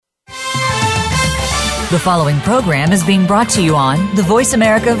The following program is being brought to you on the Voice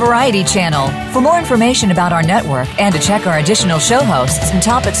America Variety Channel. For more information about our network and to check our additional show hosts and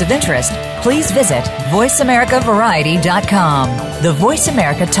topics of interest, please visit voiceamericavariety.com. The Voice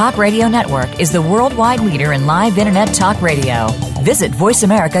America Talk Radio Network is the worldwide leader in live Internet talk radio. Visit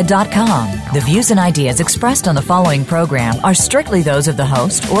voiceamerica.com. The views and ideas expressed on the following program are strictly those of the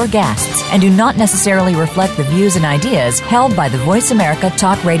host or guests and do not necessarily reflect the views and ideas held by the Voice America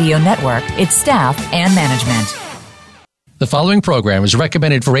Talk Radio Network, its staff, and management. The following program is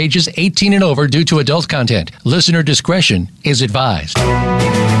recommended for ages 18 and over due to adult content. Listener discretion is advised.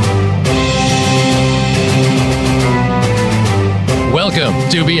 Welcome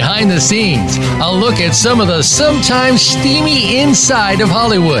to Behind the Scenes, a look at some of the sometimes steamy inside of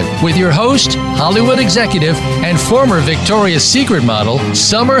Hollywood with your host, Hollywood executive, and former Victoria's Secret model,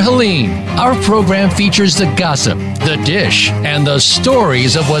 Summer Helene. Our program features the gossip, the dish, and the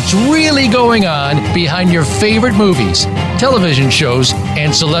stories of what's really going on behind your favorite movies, television shows,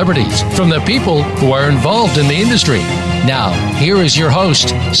 and celebrities from the people who are involved in the industry. Now, here is your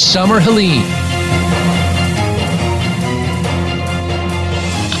host, Summer Helene.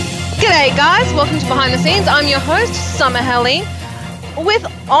 G'day guys, welcome to Behind the Scenes. I'm your host, Summer Helene, with,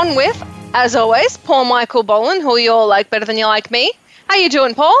 as always, Paul Michael Boland, who you all like better than you like me. How you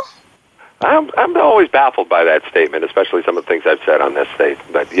doing, Paul? I'm always baffled by that statement, especially some of the things I've said on this state.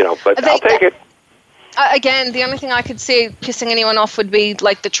 But I'll take it. Again, the only thing I could see pissing anyone off would be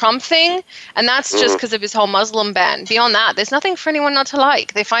like the Trump thing, and that's just because of his whole Muslim ban. Beyond that, there's nothing for anyone not to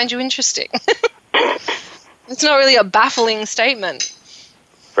like. They find you interesting. It's not really a baffling statement.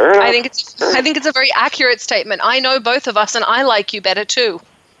 Fair enough. I think it's a very accurate statement. I know both of us, and I like you better too.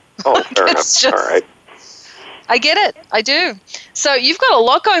 Oh, fair enough. All right. I get it. I do. So you've got a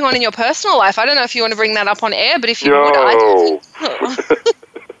lot going on in your personal life. I don't know if you want to bring that up on air, but if you would, I don't.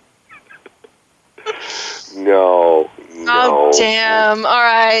 No. Oh, damn. All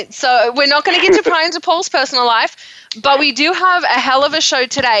right. So we're not going to get to pry into Paul's personal life, but we do have a hell of a show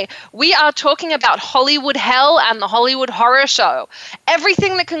today. We are talking about Hollywood hell and the Hollywood horror show.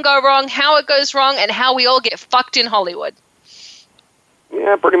 Everything that can go wrong, how it goes wrong, and how we all get fucked in Hollywood.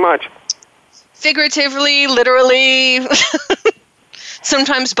 Yeah, pretty much. Figuratively, literally,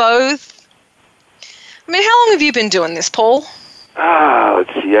 sometimes both. I mean, how long have you been doing this, Paul?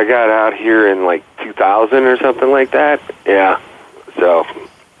 Let's see. I got out here in like 2000 or something like that. Yeah. So.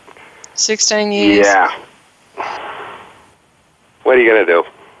 16 years. Yeah. What are you going to do?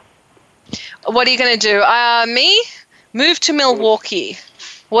 What are you going to do? Me? Move to Milwaukee.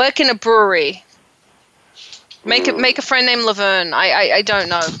 Work in a brewery. Make a friend named Laverne. I don't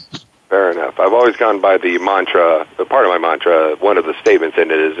know. Fair enough. I've always gone by the mantra, part of my mantra, one of the statements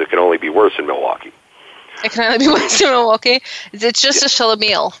in it is it can only be worse in Milwaukee. It can only be worse in Milwaukee. It's just a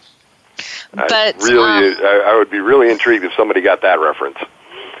schlemiel. But I would be really intrigued if somebody got that reference.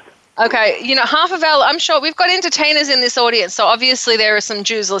 Okay, I'm sure we've got entertainers in this audience, so obviously there are some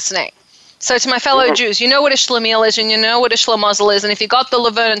Jews listening. So to my fellow Jews, you know what a schlemiel is and you know what a schlemazel is, and if you got the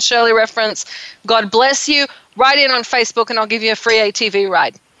Laverne and Shirley reference, God bless you. Write in on Facebook and I'll give you a free ATV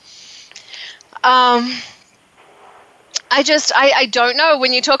ride. I don't know.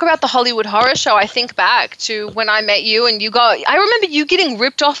 When you talk about the Hollywood horror show, I think back to when I met you and I remember you getting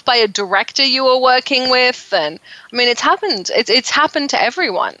ripped off by a director you were working with, and I mean, it's happened. It's happened to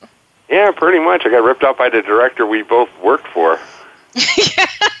everyone. Yeah, pretty much. I got ripped off by the director we both worked for.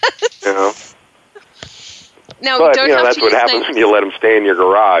 Yes. No, but, that's what happens when you let them stay in your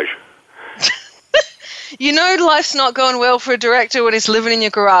garage. Life's not going well for a director when he's living in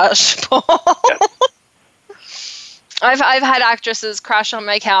your garage, Paul. Yeah. I've had actresses crash on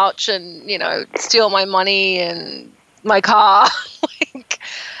my couch and, steal my money and my car.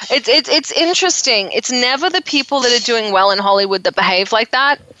 It's interesting. It's never the people that are doing well in Hollywood that behave like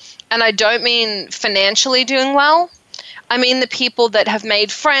that. And I don't mean financially doing well. I mean the people that have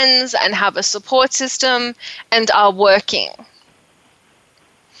made friends and have a support system and are working.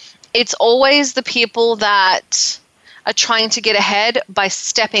 It's always the people that are trying to get ahead by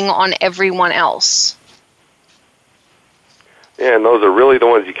stepping on everyone else. Yeah, and those are really the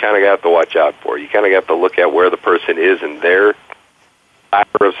ones you kind of have to watch out for. You kind of have to look at where the person is in their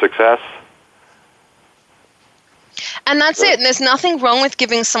ladder of success. And that's it. And there's nothing wrong with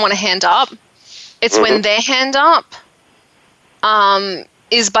giving someone a hand up. It's when their hand up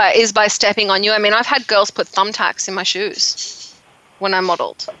is by stepping on you. I mean, I've had girls put thumbtacks in my shoes when I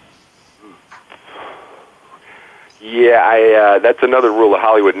modeled. Yeah, that's another rule of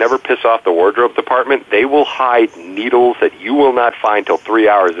Hollywood. Never piss off the wardrobe department. They will hide needles that you will not find till 3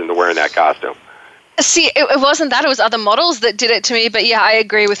 hours into wearing that costume. See, it wasn't that. It was other models that did it to me. But yeah, I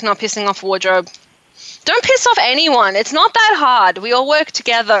agree with not pissing off wardrobe. Don't piss off anyone. It's not that hard. We all work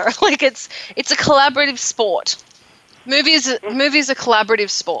together. Like it's a collaborative sport. Movies are collaborative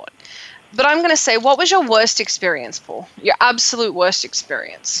sport. But I'm going to say, what was your worst experience, Paul? Your absolute worst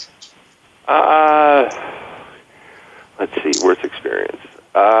experience? Let's see, worst experience.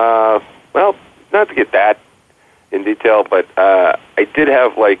 Well, not to get that in detail, but I did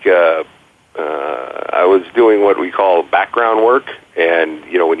have I was doing what we call background work, and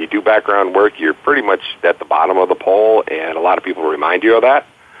when you do background work, you're pretty much at the bottom of the pole, and a lot of people remind you of that.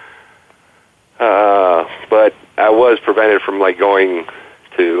 But I was prevented from going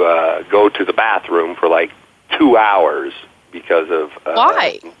to go to the bathroom for 2 hours because of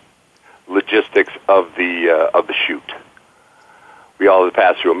why? Logistics of the shoot. We all had to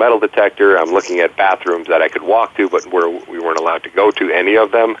pass through a metal detector. I'm looking at bathrooms that I could walk to, but we weren't allowed to go to any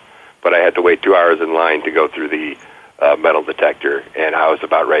of them. But I had to wait 2 hours in line to go through the metal detector, and I was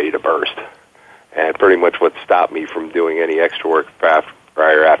about ready to burst. And pretty much what stopped me from doing any extra work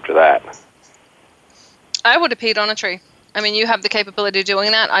prior after that. I would have peed on a tree. I mean, you have the capability of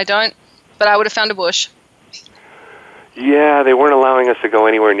doing that. I don't, but I would have found a bush. Yeah, they weren't allowing us to go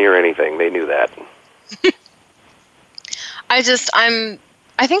anywhere near anything. They knew that. I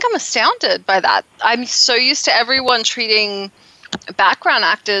think I'm astounded by that. I'm so used to everyone treating background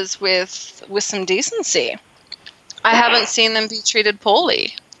actors with some decency. I haven't seen them be treated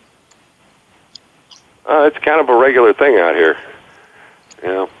poorly. It's kind of a regular thing out here.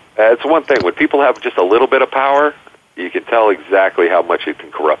 It's one thing. When people have just a little bit of power, you can tell exactly how much it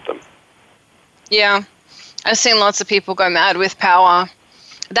can corrupt them. Yeah. I've seen lots of people go mad with power.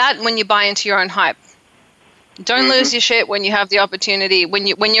 That when you buy into your own hype. Don't lose your shit when you have the opportunity. When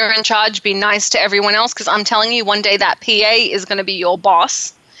you're in charge, be nice to everyone else, because I'm telling you, one day that PA is going to be your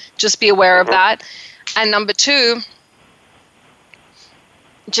boss. Just be aware of that. And number two,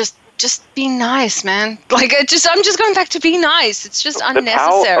 just be nice, man. I'm just going back to be nice. It's just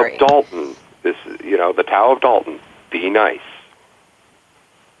unnecessary. The Tao of Dalton. The Tao of Dalton. Be nice.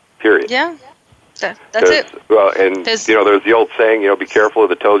 Period. Yeah. That's it. Well, and there's the old saying, be careful of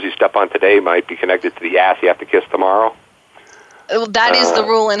the toes you step on today might be connected to the ass you have to kiss tomorrow. Well, that is the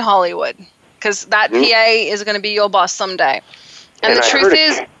rule in Hollywood, because that PA is going to be your boss someday. And the truth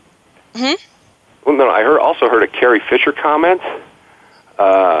is... Well, no, I also heard a Carrie Fisher comment.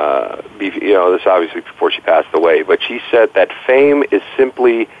 This obviously before she passed away, but she said that fame is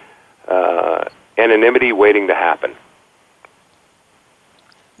simply anonymity waiting to happen.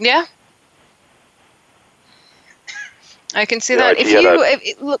 Yeah. I can see that.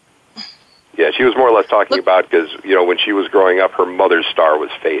 Yeah, she was more or less talking about because, when she was growing up, her mother's star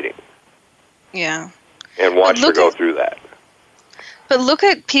was fading. Yeah. And watched her go through that. But look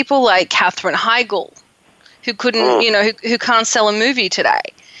at people like Katherine Heigl, who couldn't, who can't sell a movie today.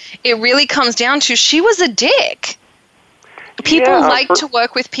 It really comes down to she was a dick. People like to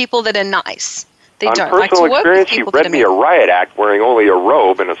work with people that are nice. They don't like to work with people that are mean. She read me a riot act wearing only a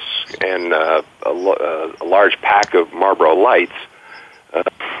robe and a large pack of Marlboro Lights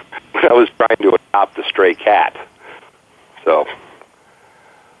when I was trying to adopt a stray cat. So,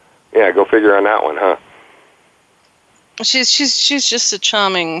 yeah, go figure on that one, huh? She's just a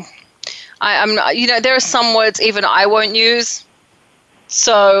charming. I'm not. There are some words even I won't use.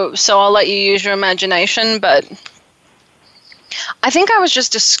 So I'll let you use your imagination, but. I think I was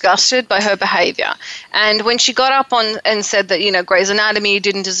just disgusted by her behavior. And when she got up and said that, Grey's Anatomy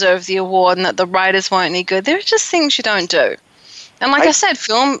didn't deserve the award and that the writers weren't any good, there are just things you don't do. And like I said,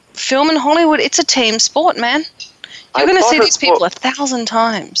 film in Hollywood, it's a team sport, man. You're going to see these people 1,000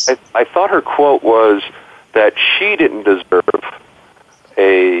 times. I thought her quote was that she didn't deserve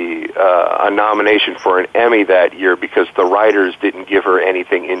a nomination for an Emmy that year because the writers didn't give her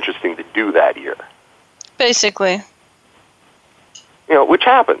anything interesting to do that year. Basically. Which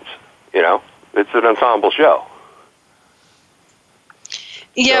happens, it's an ensemble show.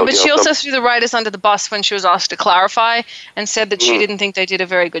 Yeah, but she also threw the writers under the bus when she was asked to clarify and said that she didn't think they did a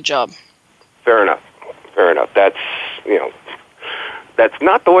very good job. Fair enough. That's, that's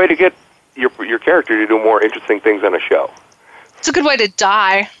not the way to get your character to do more interesting things on a show. It's a good way to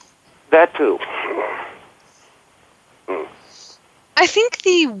die. That too. I think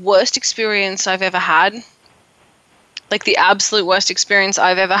the worst experience I've ever had, like the absolute worst experience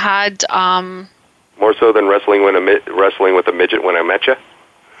I've ever had. More so than wrestling with a midget when I met you?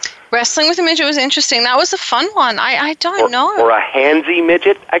 Wrestling with a midget was interesting. That was a fun one. I don't know. Or a handsy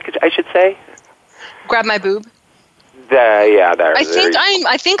midget, I should say. Grab my boob. Yeah, there.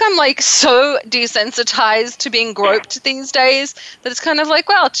 I think I'm like so desensitized to being groped these days that it's kind of like,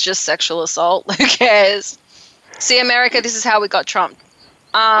 well, it's just sexual assault. Who cares? See, America, this is how we got Trump.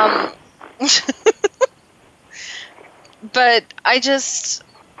 But I just...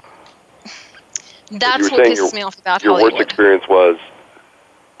 That's what pisses me off about Hollywood. Your worst experience was?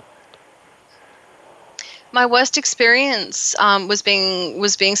 My worst experience was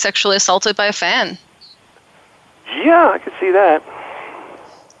being sexually assaulted by a fan. Yeah, I could see that.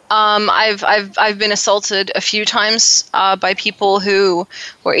 I've been assaulted a few times by people who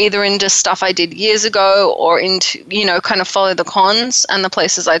were either into stuff I did years ago or into, kind of follow the cons and the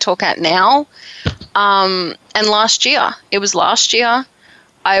places I talk at now. And last year,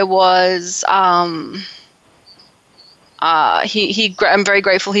 I was, I'm very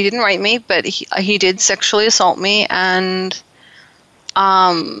grateful he didn't rape me, but he did sexually assault me, and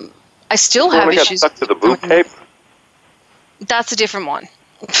I still have issues. Got stuck to the boob tape? That's a different one.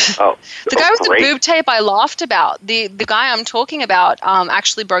 Oh, the guy with the boob tape I laughed about. The guy I'm talking about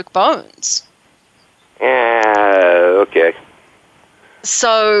actually broke bones. Okay.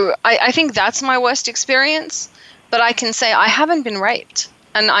 So I think that's my worst experience, but I can say I haven't been raped.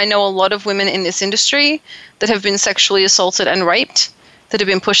 And I know a lot of women in this industry that have been sexually assaulted and raped, that have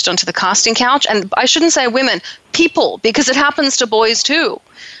been pushed onto the casting couch. And I shouldn't say women, people, because it happens to boys too.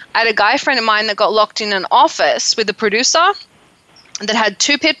 I had a guy friend of mine that got locked in an office with a producer that had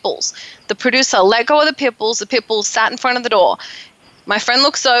 2 pit bulls. The producer let go of the pit bulls. The pit bulls sat in front of the door. My friend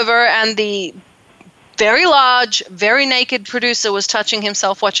looks over, and the very large, very naked producer was touching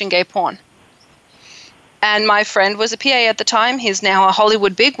himself watching gay porn. And my friend was a PA at the time. He's now a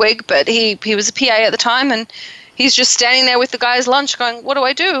Hollywood bigwig, but he was a PA at the time, and he's just standing there with the guy's lunch going, what do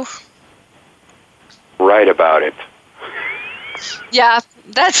I do? Write about it. Yeah,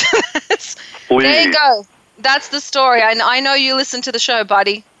 that's there you go. That's the story. I know you listen to the show,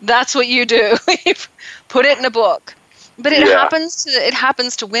 buddy. That's what you do. Put it in a book. But it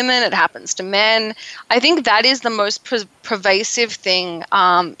happens to women. It happens to men. I think that is the most pervasive thing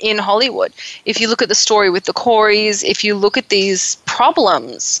in Hollywood. If you look at the story with the Coreys, if you look at these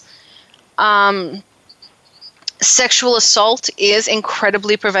problems, sexual assault is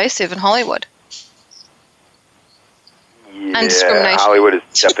incredibly pervasive in Hollywood. Yeah, and discrimination. Hollywood is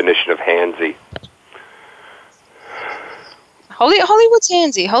the definition of handsy. Hollywood's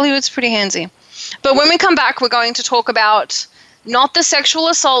handsy. Hollywood's pretty handsy. But when we come back, we're going to talk about not the sexual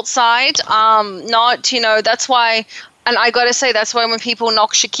assault side, that's why, and I got to say, that's why when people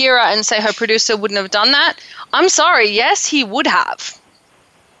knock Shakira and say her producer wouldn't have done that, I'm sorry, yes, he would have.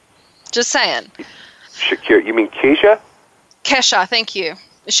 Just saying. Shakira, you mean Kesha? Kesha, thank you.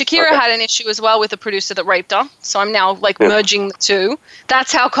 Shakira had an issue as well with the producer that raped her, so I'm now merging the two.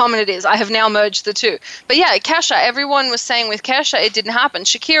 That's how common it is. I have now merged the two. But yeah, Kesha, everyone was saying with Kesha it didn't happen.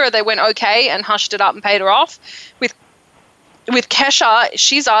 Shakira, they went okay and hushed it up and paid her off. With Kesha,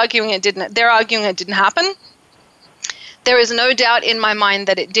 she's arguing it didn't. They're arguing it didn't happen. There is no doubt in my mind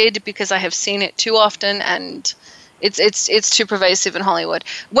that it did, because I have seen it too often, and it's too pervasive in Hollywood.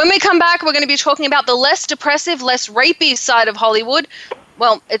 When we come back, we're going to be talking about the less depressive, less rapey side of Hollywood.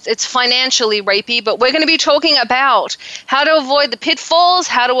 Well, it's financially rapey, but we're going to be talking about how to avoid the pitfalls,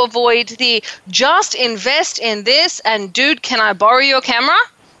 how to avoid the just invest in this, and dude, can I borrow your camera?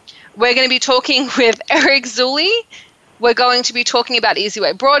 We're going to be talking with Eric Zuley. We're going to be talking about Easy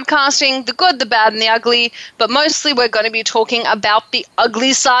Way Broadcasting, the good, the bad, and the ugly, but mostly we're going to be talking about the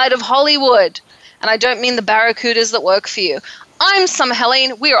ugly side of Hollywood. And I don't mean the barracudas that work for you. I'm Summer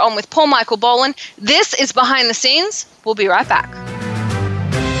Helene. We are on with Paul Michael Boland. This is Behind the Scenes. We'll be right back.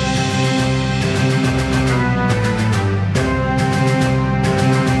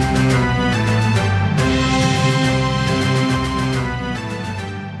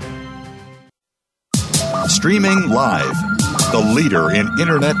 Streaming live, the leader in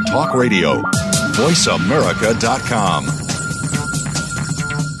Internet talk radio, voiceamerica.com.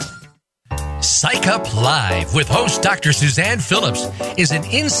 Psych Up Live with host Dr. Suzanne Phillips is an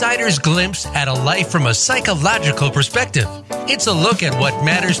insider's glimpse at a life from a psychological perspective. It's a look at what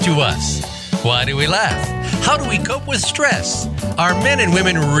matters to us. Why do we laugh? How do we cope with stress? Are men and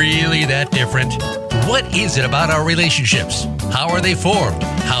women really that different? What is it about our relationships? How are they formed?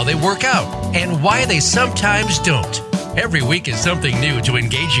 How they work out? And why they sometimes don't? Every week is something new to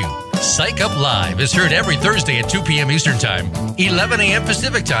engage you. Psych Up Live is heard every Thursday at 2 p.m. Eastern Time, 11 a.m.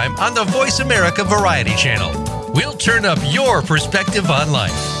 Pacific Time on the Voice America Variety Channel. We'll turn up your perspective on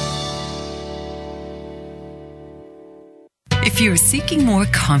life. If you're seeking more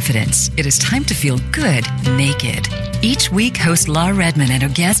confidence, it is time to feel good naked. Each week, host Laura Redmond and her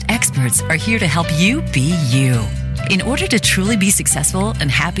guest experts are here to help you be you. In order to truly be successful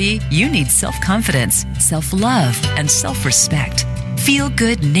and happy, you need self-confidence, self-love, and self-respect. Feel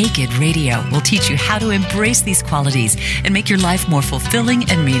Good Naked Radio will teach you how to embrace these qualities and make your life more fulfilling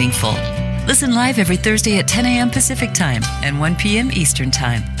and meaningful. Listen live every Thursday at 10 a.m. Pacific Time and 1 p.m. Eastern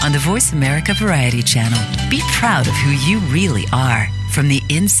Time on the Voice America Variety Channel. Be proud of who you really are, from the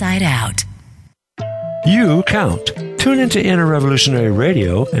inside out. You count. Tune into Inner Revolutionary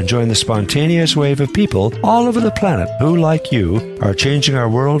Radio and join the spontaneous wave of people all over the planet who, like you, are changing our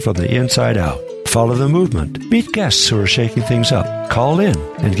world from the inside out. Follow the movement. Meet guests who are shaking things up. Call in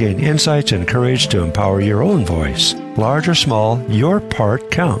and gain insights and courage to empower your own voice. Large or small, your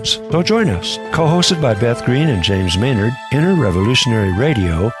part counts. So join us. Co-hosted by Beth Green and James Maynard, Inner Revolutionary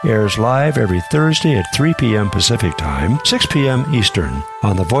Radio airs live every Thursday at 3 p.m. Pacific Time, 6 p.m. Eastern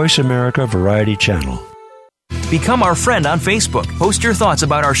on the Voice America Variety Channel. Become our friend on Facebook. Post your thoughts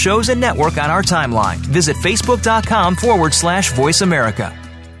about our shows and network on our timeline. Visit facebook.com/Voice America.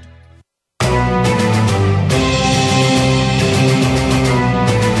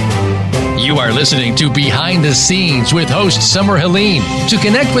 You are listening to Behind the Scenes with host Summer Helene. To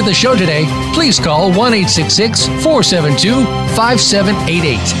connect with the show today, please call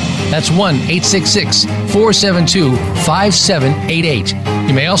 1-866-472-5788. That's 1-866-472-5788.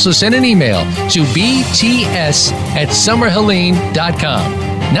 You may also send an email to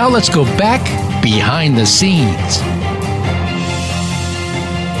bts@summerhelene.com. Now let's go back behind the scenes.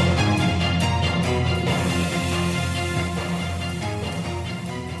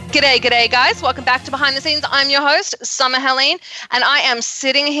 G'day, guys. Welcome back to Behind the Scenes. I'm your host, Summer Helene, and I am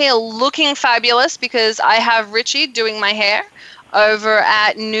sitting here looking fabulous because I have Richie doing my hair over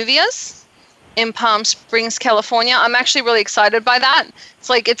at Nuvia's in Palm Springs, California. I'm actually really excited by that.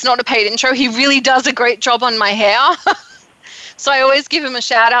 It's not a paid intro. He really does a great job on my hair. So I always give him a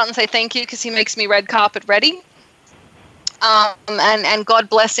shout out and say thank you because he makes me red carpet ready. And God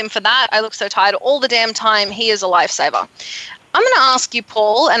bless him for that. I look so tired all the damn time. He is a lifesaver. I'm going to ask you,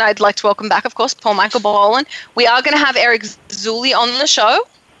 Paul, and I'd like to welcome back, of course, Paul Michael Boland. We are going to have Eric Zuley on the show.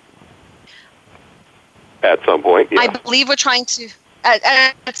 At some point, yeah. I believe we're trying to,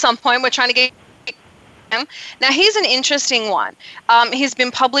 at some point, we're trying to get him. Now, he's an interesting one. He's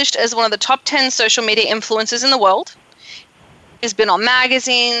been published as one of the top 10 social media influencers in the world. He's been on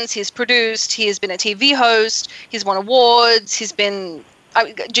magazines, he's produced, he has been a TV host, he's won awards, he's been,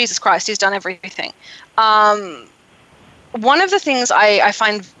 Jesus Christ, he's done everything. One of the things I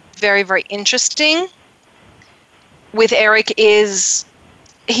find very, very interesting with Eric is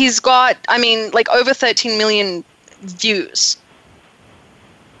he's got, over 13 million views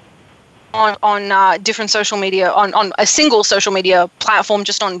on different social media, on a single social media platform,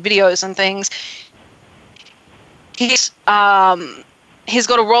 just on videos and things. He's got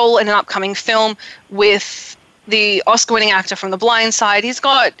a role in an upcoming film with the Oscar-winning actor from The Blind Side. He's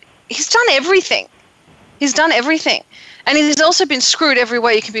done everything. He's done everything. And he's also been screwed every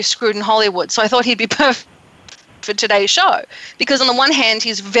way you can be screwed in Hollywood. So I thought he'd be perfect for today's show. Because on the one hand,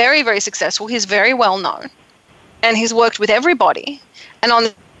 he's very, very successful. He's very well known. And he's worked with everybody. And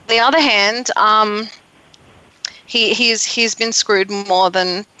on the other hand, he's been screwed more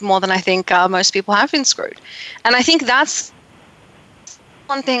than I think most people have been screwed. And I think that's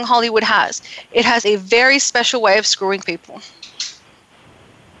one thing Hollywood has. It has a very special way of screwing people.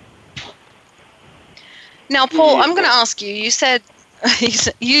 Now, Paul, I'm going to ask you. You said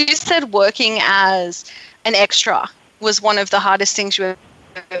working as an extra was one of the hardest things you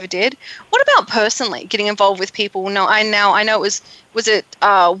ever did. What about personally getting involved with people? No, I know it was it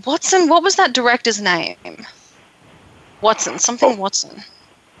Watson? What was that director's name? Watson, Watson.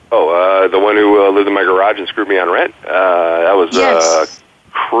 Oh, the one who lived in my garage and screwed me on rent. That was yes.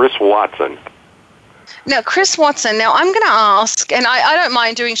 Chris Watson. Now, Chris Watson, now I'm going to ask, and I don't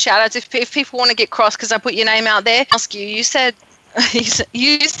mind doing shout-outs if people want to get cross because I put your name out there. Ask you, you said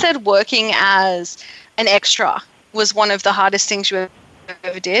working as an extra was one of the hardest things you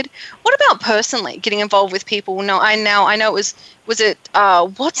ever did. What about personally getting involved with people? No, I know it was it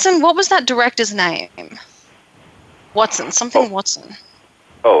Watson? What was that director's name? Watson, Watson.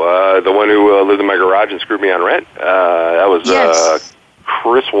 Oh, the one who lived in my garage and screwed me on rent. That was yes.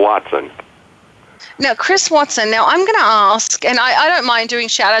 Chris Watson. Now, Chris Watson, now I'm going to ask, and I don't mind doing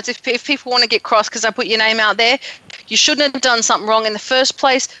shout-outs if people want to get cross because I put your name out there. You shouldn't have done something wrong in the first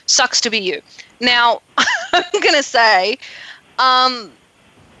place. Sucks to be you. Now, I'm going to say,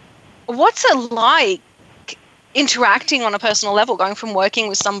 what's it like interacting on a personal level, going from working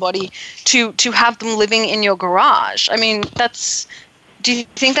with somebody to have them living in your garage? I mean, do you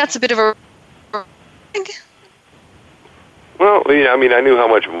think that's a bit of a... Well, yeah, I knew how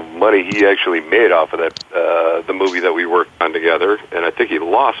much money he actually made off of that, the movie that we worked on together, and I think he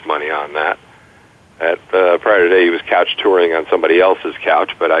lost money on that. Prior to today, he was couch touring on somebody else's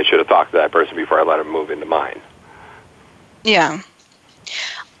couch, but I should have talked to that person before I let him move into mine. Yeah.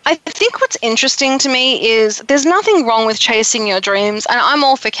 I think what's interesting to me is there's nothing wrong with chasing your dreams, and I'm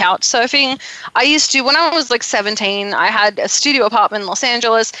all for couch surfing. I used to, when I was like 17, I had a studio apartment in Los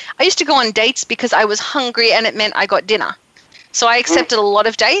Angeles. I used to go on dates because I was hungry and it meant I got dinner. So I accepted a lot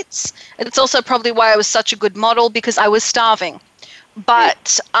of dates. It's also probably why I was such a good model, because I was starving.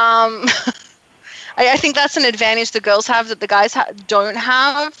 But I think that's an advantage the girls have that the guys don't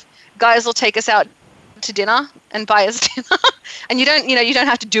have. Guys will take us out to dinner and buy us dinner, and you don't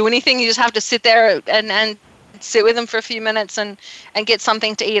have to do anything. You just have to sit there and sit with them for a few minutes and get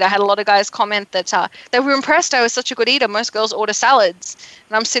something to eat. I had a lot of guys comment that they were impressed I was such a good eater. Most girls order salads,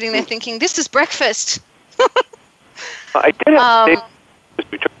 and I'm sitting there thinking, this is breakfast. I did have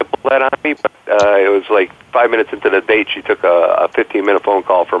she tried to pull that on me, but it was like 5 minutes into the date, she took a 15-minute phone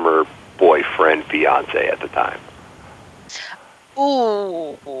call from her boyfriend, fiance at the time.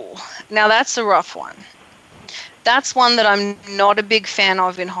 Ooh, now that's a rough one. That's one that I'm not a big fan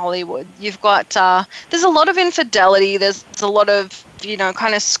of in Hollywood. You've got, there's a lot of infidelity. There's a lot of,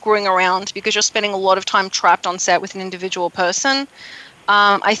 kind of screwing around because you're spending a lot of time trapped on set with an individual person.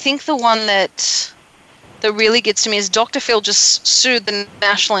 I think the one that really gets to me is Dr. Phil just sued the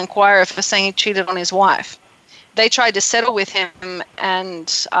National Enquirer for saying he cheated on his wife. They tried to settle with him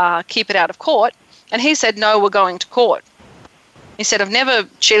and keep it out of court, and he said, no, we're going to court. He said, I've never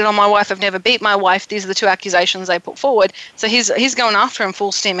cheated on my wife, I've never beat my wife. These are the two accusations they put forward. So he's going after him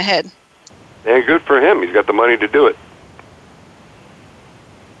full steam ahead. Yeah, good for him. He's got the money to do it.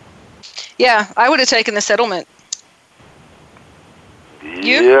 Yeah, I would have taken the settlement.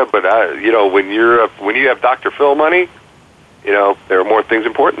 You? Yeah, but when you have Dr. Phil money, there are more things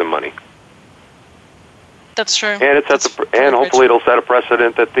important than money. That's true. And and hopefully it'll set a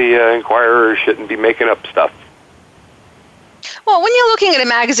precedent that the Enquirer shouldn't be making up stuff. Well, when you're looking at a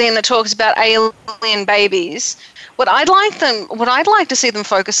magazine that talks about alien babies, what I'd like to see them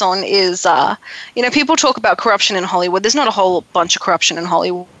focus on is, people talk about corruption in Hollywood. There's not a whole bunch of corruption in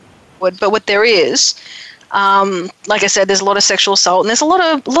Hollywood, but what there is, like I said, there's a lot of sexual assault and there's a lot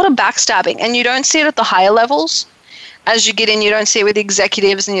of backstabbing, and you don't see it at the higher levels. As you get in, you don't see it with the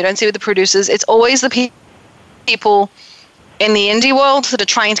executives and you don't see it with the producers. It's always the people in the indie world that are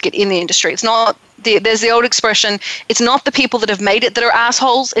trying to get in the industry. It's not there's the old expression, it's not the people that have made it that are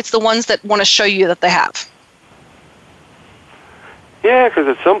assholes, it's the ones that want to show you that they have. Yeah, because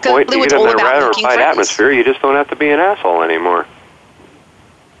at some point you get in a rarefied atmosphere, you just don't have to be an asshole anymore.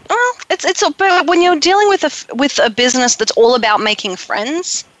 Well, but when you're dealing with a business that's all about making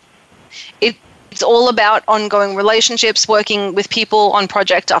friends, it's all about ongoing relationships, working with people on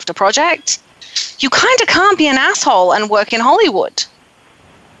project after project. You kind of can't be an asshole and work in Hollywood.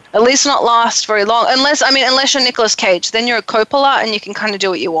 At least not last very long. Unless you're Nicolas Cage, then you're a Coppola and you can kind of do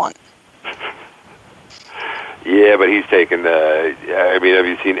what you want. Yeah, but he's taken have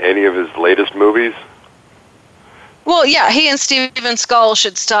you seen any of his latest movies? Well, yeah, he and Steven Skull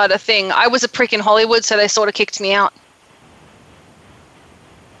should start a thing. I was a prick in Hollywood, so they sort of kicked me out.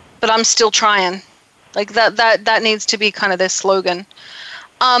 But I'm still trying. Like that needs to be kind of their slogan.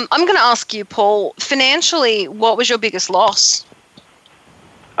 I'm going to ask you, Paul, financially, what was your biggest loss?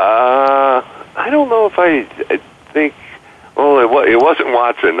 I don't know if I think. Well, it wasn't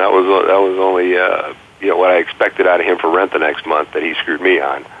Watson. That was only what I expected out of him for rent the next month that he screwed me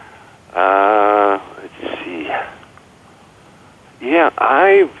on. Let's see. Yeah,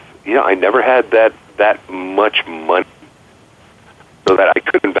 I never had that much money so that I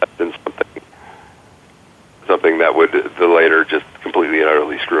could invest in something that would later just completely and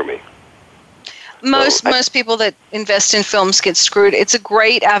utterly screw me. Most people that invest in films get screwed. It's a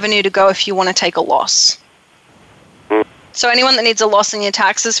great avenue to go if you want to take a loss. So anyone that needs a loss in your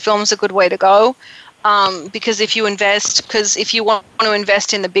taxes, film's a good way to go. Because if you want to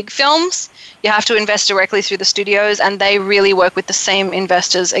invest in the big films, you have to invest directly through the studios, and they really work with the same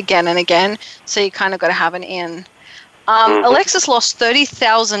investors again and again. So you kind of got to have an in. Alexis lost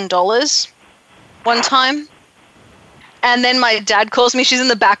 $30,000 one time. And then my dad calls me. She's in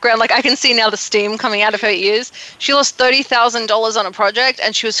the background. Like, I can see now the steam coming out of her ears. She lost $30,000 on a project,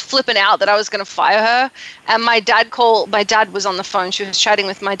 and she was flipping out that I was going to fire her. And my dad was on the phone. She was chatting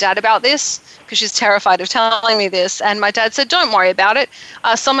with my dad about this because she's terrified of telling me this. And my dad said, don't worry about it.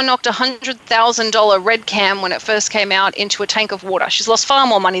 Someone knocked a $100,000 red cam when it first came out into a tank of water. She's lost far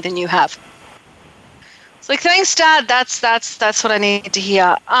more money than you have. It's like, thanks, Dad. That's what I need to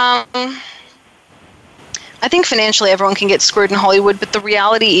hear. I think financially everyone can get screwed in Hollywood, but the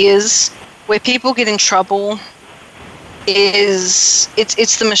reality is where people get in trouble is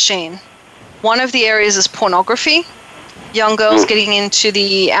it's the machine. One of the areas is pornography. Young girls getting into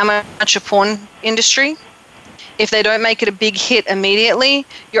the amateur porn industry. if they don't make it a big hit immediately,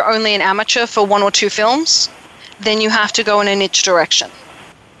 you're only an amateur for 1 or 2 films, then you have to go in a niche direction.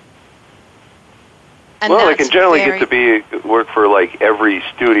 And well, they can generally get to be work for like every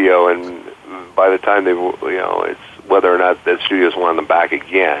studio, and by the time they, it's whether or not that studios want them back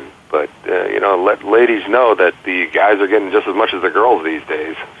again. But let ladies know that the guys are getting just as much as the girls these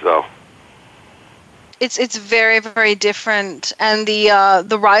days. So it's very, very different, and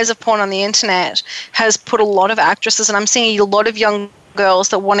the rise of porn on the internet has put a lot of actresses, and I'm seeing a lot of young girls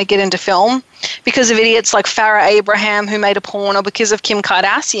that want to get into film because of idiots like Farrah Abraham who made a porn, or because of Kim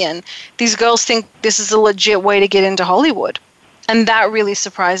Kardashian. These girls think this is a legit way to get into Hollywood, and that really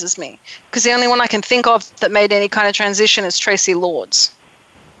surprises me, because the only one I can think of that made any kind of transition is Tracy Lords.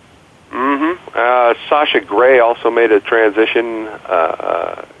 Sasha Grey also made a transition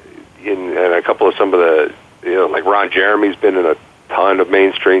in a couple of some of the, like Ron Jeremy's been in a ton of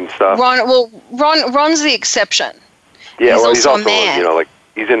mainstream stuff. Ron's the exception. Yeah, he's also a man.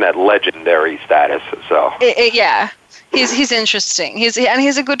 He's in that legendary status. So yeah, he's interesting. He's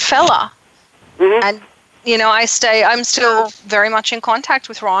a good fella. And I'm still very much in contact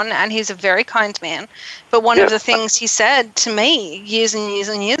with Ron, and he's a very kind man. But one of the things he said to me years and years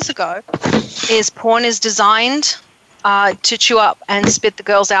and years ago is porn is designed to chew up and spit the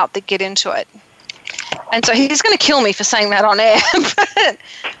girls out that get into it. And so he's going to kill me for saying that on air.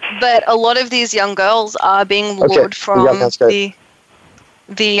 but a lot of these young girls are being lured from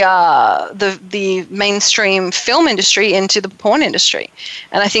the mainstream film industry into the porn industry.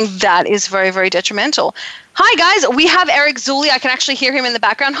 And I think that is very, very detrimental. Hi, guys. We have Eric Zuley. I can actually hear him in the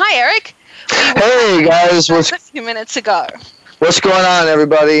background. Hi, Eric. Hey, guys. A few minutes ago. What's going on,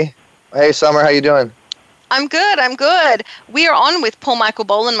 everybody? Hey, Summer. How you doing? I'm good. We are on with Paul Michael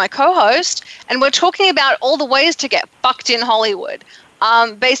Boland, my co-host, and we're talking about all the ways to get fucked in Hollywood.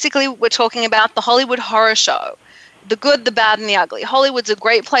 Basically, we're talking about the Hollywood Horror Show. The good, the bad, and the ugly. Hollywood's a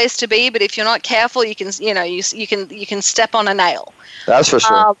great place to be, but if you're not careful, you can step on a nail. That's for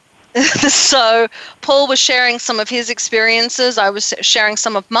sure. So Paul was sharing some of his experiences. I was sharing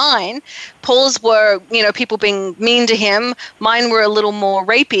some of mine. Paul's were, people being mean to him. Mine were a little more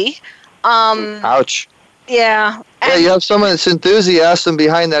rapey. Ouch. Yeah. Yeah, you have some enthusiasm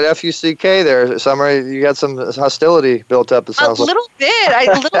behind that F-U-C-K there, Summer. You got some hostility built up, it sounds like. A little bit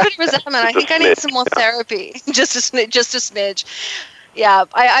of resentment. I think I need some more therapy. Just a smidge. Yeah,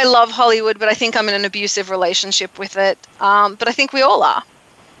 I love Hollywood, but I think I'm in an abusive relationship with it. But I think we all are.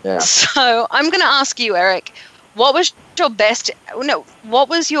 Yeah. So I'm going to ask you, Eric, what was your best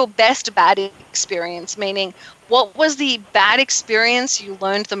bad experience? Meaning, what was the bad experience you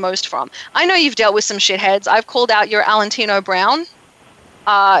learned the most from? I know you've dealt with some shitheads. I've called out your Alantino Brown,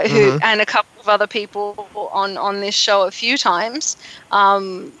 who and a couple of other people on this show a few times.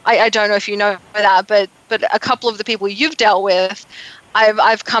 I don't know if you know that, but a couple of the people you've dealt with,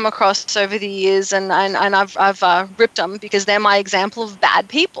 I've come across over the years, and I've ripped them because they're my example of bad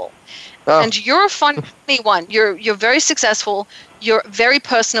people. Oh. And you're a funny one. You're very successful. You're very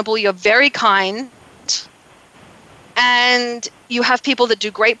personable. You're very kind. And you have people that do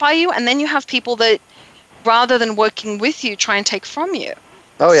great by you, and then you have people that, rather than working with you, try and take from you.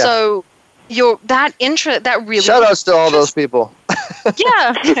 Oh yeah. So that really. Shout outs to all those people.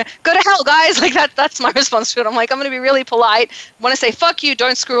 Yeah, go to hell, guys. Like that's my response to it. I'm like, I'm going to be really polite. Want to say fuck you,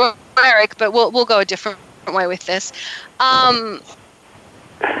 don't screw up Eric, but we'll go a different way with this.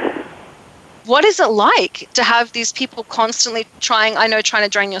 What is it like to have these people constantly trying to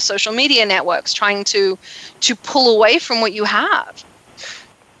drain your social media networks, trying to pull away from what you have?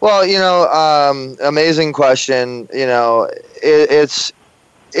 Well, amazing question. It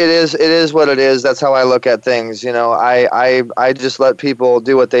is what it is. That's how I look at things. I just let people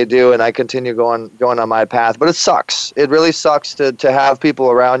do what they do, and I continue going on my path. But it sucks. It really sucks to have people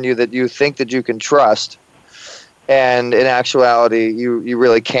around you that you think that you can trust, and in actuality, you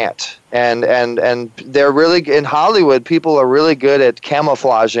really can't. And they're really, in Hollywood, people are really good at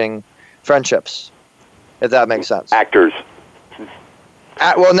camouflaging friendships, if that makes sense. Actors.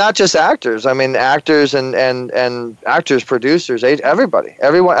 Well, not just actors. I mean, actors and actors, producers, everybody,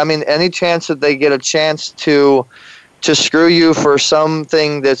 everyone. I mean, any chance that they get a chance to screw you for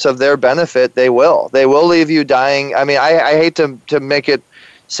something that's of their benefit, they will. They will leave you dying. I mean, I hate to make it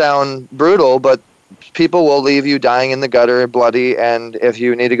sound brutal, but people will leave you dying in the gutter, bloody, and if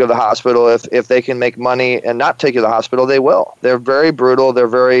you need to go to the hospital, if they can make money and not take you to the hospital, they will. They're very brutal. They're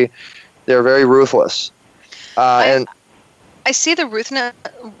very ruthless. I see the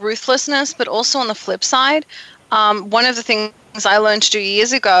ruthlessness, but also on the flip side, one of the things I learned to do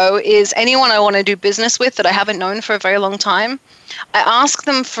years ago is anyone I want to do business with that I haven't known for a very long time, I ask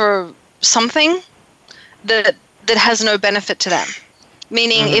them for something that that has no benefit to them.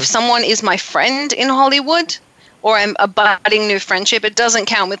 Meaning, if someone is my friend in Hollywood, or I'm a budding new friendship, it doesn't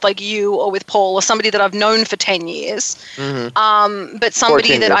count with like you or with Paul or somebody that I've known for 10 years. But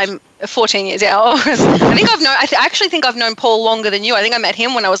somebody that I'm 14 years. Yeah, I actually think I've known Paul longer than you. I think I met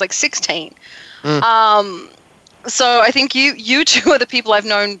him when I was like 16. So I think you two are the people I've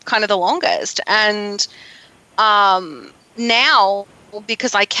known kind of the longest. And now,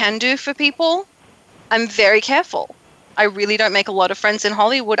 because I can do for people, I'm very careful. I really don't make a lot of friends in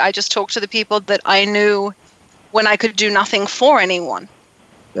Hollywood. I just talk to the people that I knew when I could do nothing for anyone.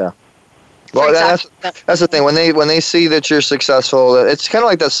 Yeah. Well, that's the thing. When they see that you're successful, it's kind of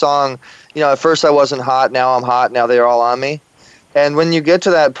like that song, at first I wasn't hot, now I'm hot, now they're all on me. And when you get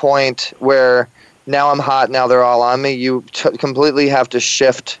to that point where now I'm hot, now they're all on me, you completely have to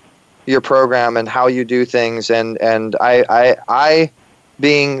shift your program and how you do things. And I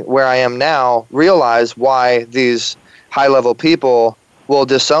being where I am now, realize why these high-level people will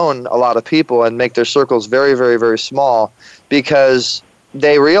disown a lot of people and make their circles very, very, very small, because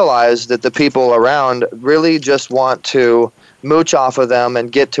they realize that the people around really just want to mooch off of them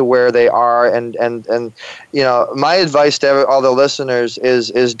and get to where they are. And my advice to all the listeners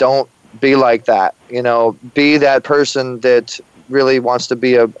is don't be like that. Be that person that really wants to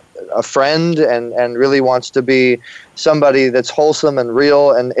be a friend and really wants to be somebody that's wholesome and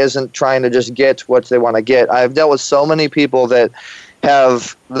real and isn't trying to just get what they want to get. I've dealt with so many people that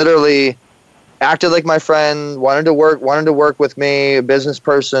have literally acted like my friend, wanted to work with me, a business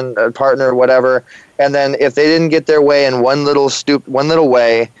person, a partner, whatever. And then if they didn't get their way in one little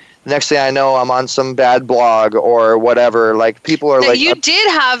way, the next thing I know, I'm on some bad blog or whatever. Like people are like, you did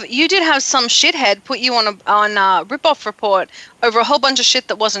have some shithead put you on a rip-off report over a whole bunch of shit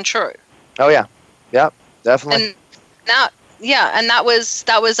that wasn't true. Oh yeah, definitely. And that was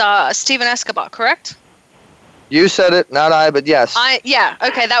Steven Escobar, correct? You said it, not I, but yes. Okay,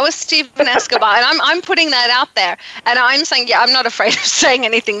 that was Steven Escobar, and I'm putting that out there, and I'm saying, I'm not afraid of saying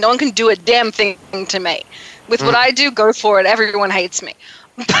anything. No one can do a damn thing to me. With what I do, go for it. Everyone hates me.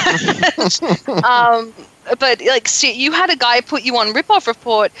 But you had a guy put you on rip-off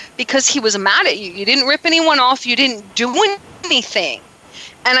report because he was mad at you. You didn't rip anyone off. You didn't do anything.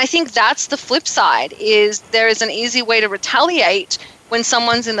 And I think that's the flip side, is there is an easy way to retaliate when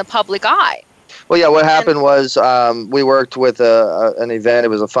someone's in the public eye. Well, yeah, what happened was we worked with an event. It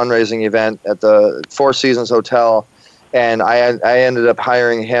was a fundraising event at the Four Seasons Hotel, and I ended up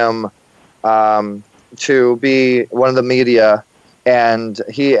hiring him to be one of the media, and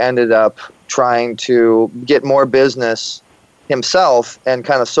he ended up trying to get more business himself and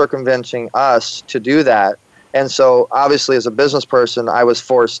kind of circumventing us to do that. And so, obviously, as a business person, I was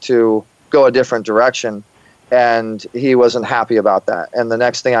forced to go a different direction. And he wasn't happy about that. And the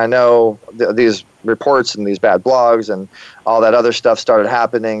next thing I know, these reports and these bad blogs and all that other stuff started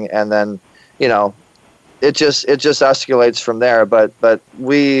happening. And then, it just escalates from there. But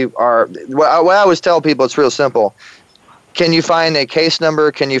we are, what I always tell people, it's real simple. Can you find a case number?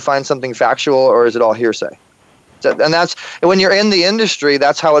 Can you find something factual, or is it all hearsay? And that's, when you're in the industry,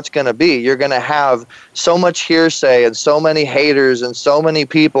 that's how it's going to be. You're going to have so much hearsay and so many haters and so many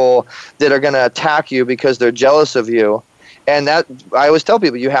people that are going to attack you because they're jealous of you. And that, I always tell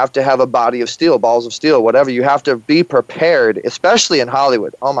people, you have to have a body of steel, balls of steel, whatever. You have to be prepared, especially in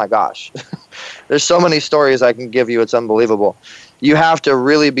Hollywood. Oh my gosh. There's so many stories I can give you. It's unbelievable. You have to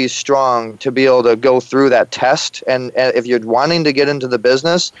really be strong to be able to go through that test. And if you're wanting to get into the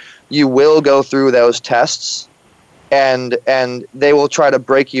business, you will go through those tests. And they will try to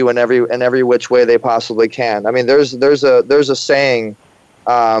break you in every which way they possibly can. I mean, there's a saying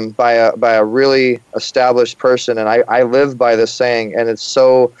by a really established person, and I live by this saying, and it's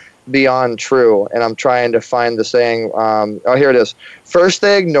so beyond true. And I'm trying to find the saying. Here it is. First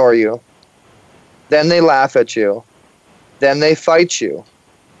they ignore you, then they laugh at you, then they fight you,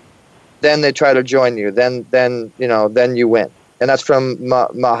 then they try to join you, then you win. And that's from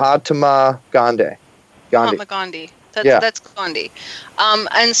Mahatma Gandhi. Mahatma Gandhi. That's Gandhi.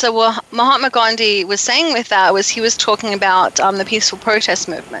 And so what Mahatma Gandhi was saying with that was he was talking about the peaceful protest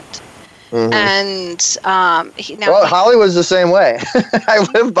movement. Mm-hmm. And Hollywood's the same way. I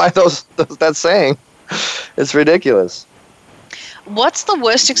live by that saying. It's ridiculous. What's the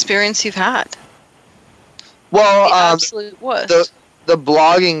worst experience you've had? Well, the absolute worst. The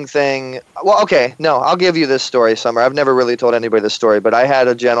blogging thing, well, okay, no, I'll give you this story, Summer. I've never really told anybody this story, but I had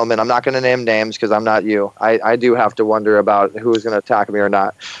a gentleman, I'm not going to name names because I'm not you. I do have to wonder about who's going to attack me or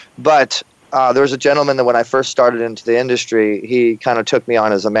not. But there was a gentleman that when I first started into the industry, he kind of took me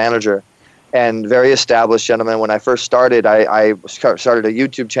on as a manager, and very established gentleman. When I first started, I started a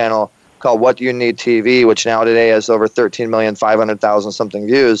YouTube channel called What Do You Need TV, which now today has over 13,500,000 something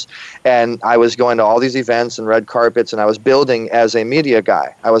views. And I was going to all these events and red carpets, and I was building as a media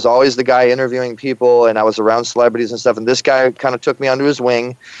guy. I was always the guy interviewing people, and I was around celebrities and stuff. And this guy kind of took me under his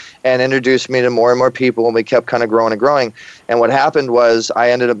wing and introduced me to more and more people, and we kept kind of growing and growing. And what happened was I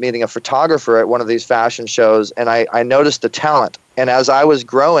ended up meeting a photographer at one of these fashion shows, and I noticed the talent. And as I was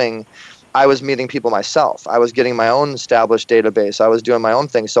growing, I was meeting people myself. I was getting my own established database. I was doing my own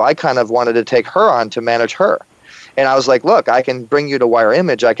thing. So I kind of wanted to take her on to manage her. And I was like, look, I can bring you to Wire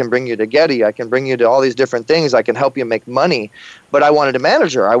Image. I can bring you to Getty. I can bring you to all these different things. I can help you make money. But I wanted to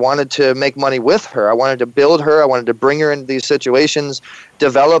manage her. I wanted to make money with her. I wanted to build her. I wanted to bring her into these situations,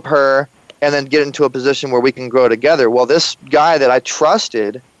 develop her, and then get into a position where we can grow together. Well, this guy that I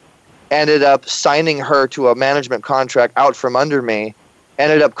trusted ended up signing her to a management contract out from under me,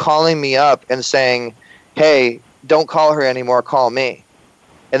 ended up calling me up and saying, hey, don't call her anymore, call me.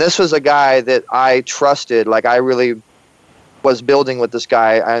 And this was a guy that I trusted. Like, I really was building with this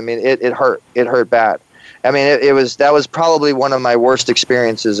guy. I mean, it hurt. It hurt bad. I mean, that was probably one of my worst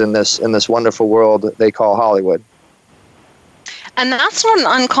experiences in this wonderful world they call Hollywood. And that's not an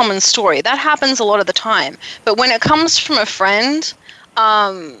uncommon story. That happens a lot of the time. But when it comes from a friend,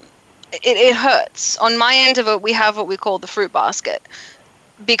 it hurts. On my end of it, we have what we call the fruit basket.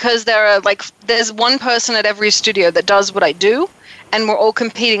 Because there's one person at every studio that does what I do, and we're all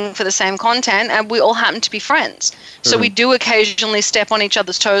competing for the same content, and we all happen to be friends. So we do occasionally step on each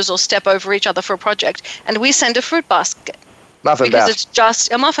other's toes or step over each other for a project, and we send a fruit basket. Muffin because basket. It's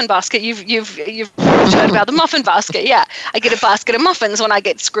just a muffin basket. You've heard about the muffin basket, yeah. I get a basket of muffins when I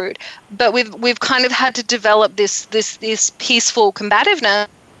get screwed. But we've kind of had to develop this peaceful combativeness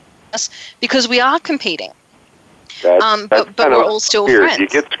because we are competing. But we're all still weird. friends. You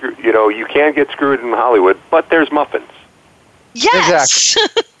get screwed. You can get screwed in Hollywood, but there's muffins. Yes.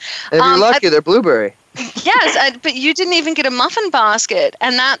 Exactly. If you're lucky, they're blueberry. Yes, but you didn't even get a muffin basket,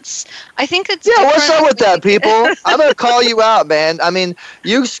 and I think it's what's up with that, people? I'm gonna call you out, man. I mean,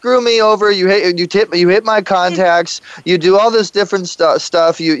 you screw me over. You hit my contacts. You do all this different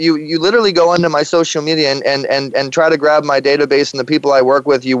stuff. You literally go into my social media and try to grab my database and the people I work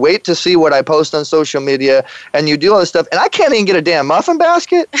with. You wait to see what I post on social media, and you do all this stuff, and I can't even get a damn muffin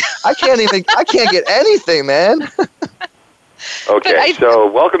basket. I can't get anything, man. Okay,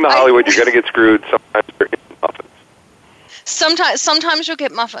 so welcome to Hollywood. You're going to get screwed. Sometimes you're getting muffins. Sometimes you'll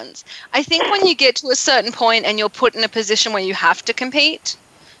get muffins. I think when you get to a certain point and you're put in a position where you have to compete,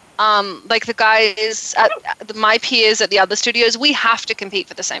 like the guys, my peers at the other studios, we have to compete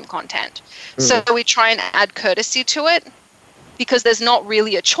for the same content. So we try and add courtesy to it because there's not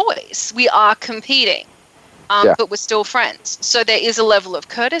really a choice. We are competing, but we're still friends. So there is a level of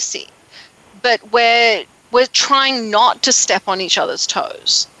courtesy. But we're trying not to step on each other's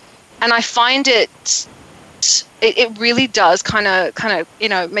toes. And I find it really does kind of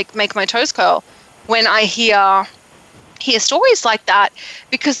make my toes curl when I hear stories like that,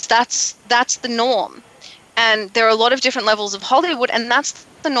 because that's the norm. And there are a lot of different levels of Hollywood, and that's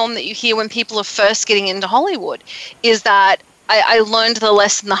the norm that you hear when people are first getting into Hollywood, is that I learned the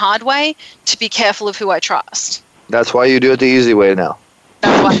lesson the hard way, to be careful of who I trust. That's why you do it the easy way now.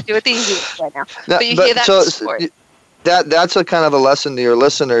 That's why I do it the easy way now. But you hear that story. That's a kind of a lesson to your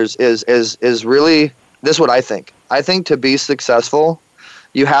listeners is really, this is what I think. I think to be successful,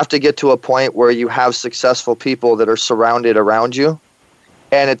 you have to get to a point where you have successful people that are surrounded around you.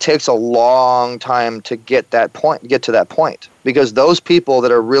 And it takes a long time to get to that point. Because those people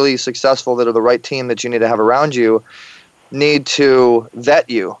that are really successful, that are the right team that you need to have around you, need to vet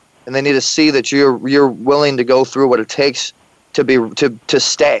you. And they need to see that you're willing to go through what it takes to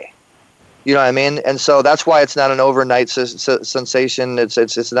stay. You know what I mean? And so that's why it's not an overnight sensation.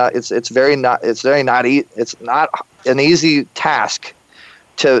 It's not an easy task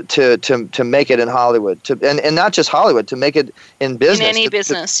to make it in Hollywood, and not just Hollywood, to make it in business. In any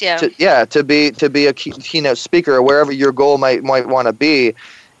business, to be a keynote speaker or wherever your goal might want to be.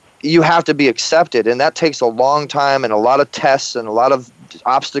 You have to be accepted, and that takes a long time and a lot of tests and a lot of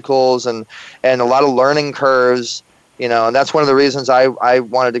obstacles and a lot of learning curves. You know, and that's one of the reasons I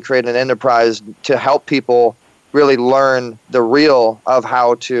wanted to create an enterprise to help people really learn the real of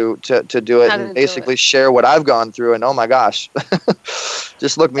how to do it, and basically share what I've gone through. And oh my gosh,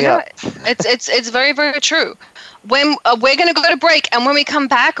 just look me up. It's very, very true. When we're going to go to break, and when we come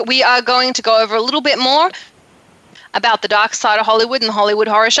back, we are going to go over a little bit more about the dark side of Hollywood and the Hollywood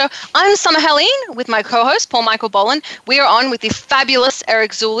Horror Show. I'm Summer Helene with my co-host Paul Michael Boland. We are on with the fabulous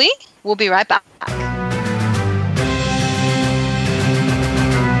Eric Zuley. We'll be right back.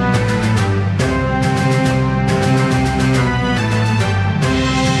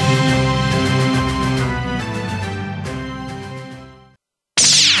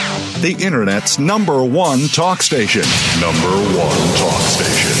 The Internet's #1 talk station. #1 talk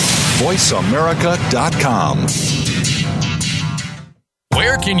station. VoiceAmerica.com.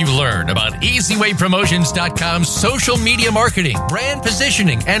 Where can you learn about EasyWayPromotions.com's social media marketing, brand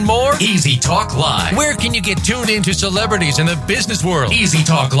positioning, and more? Easy Talk Live. Where can you get tuned into celebrities in the business world? Easy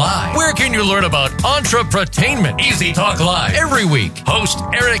Talk Live. Where can you learn about entrepreneur-tainment? Easy Talk Live. Every week, host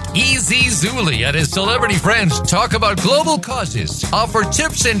Eric Zuley and his celebrity friends talk about global causes, offer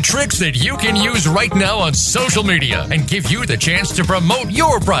tips and tricks that you can use right now on social media, and give you the chance to promote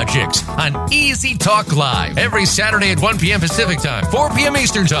your projects on Easy Talk Live. Every Saturday at 1 p.m. Pacific Time, 4 p.m.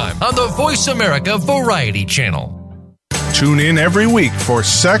 Eastern Time on the Voice America Variety Channel. Tune in every week for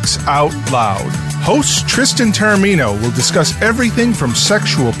Sex Out Loud. Host Tristan Taramino will discuss everything from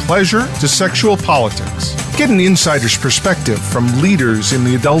sexual pleasure to sexual politics. Get an insider's perspective from leaders in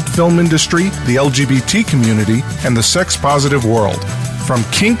the adult film industry, the LGBT community, and the sex-positive world. From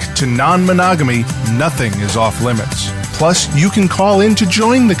kink to non-monogamy, nothing is off limits. Plus, you can call in to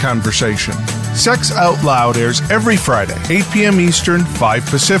join the conversation. Sex Out Loud airs every Friday, 8 p.m. Eastern, 5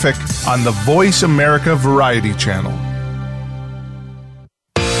 Pacific, on the Voice America Variety Channel.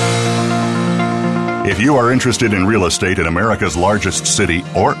 If you are interested in real estate in America's largest city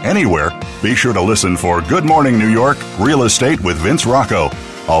or anywhere, be sure to listen for Good Morning New York, Real Estate with Vince Rocco.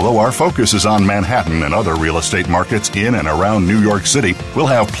 Although our focus is on Manhattan and other real estate markets in and around New York City, we'll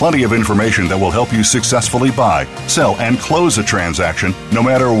have plenty of information that will help you successfully buy, sell, and close a transaction no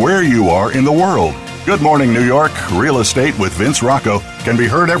matter where you are in the world. Good Morning New York, Real Estate with Vince Rocco can be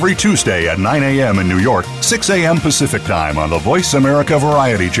heard every Tuesday at 9 a.m. in New York, 6 a.m. Pacific Time on the Voice America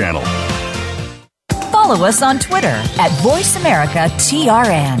Variety Channel. Follow us on Twitter at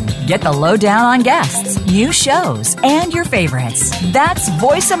VoiceAmericaTRN. Get the lowdown on guests, new shows, and your favorites. That's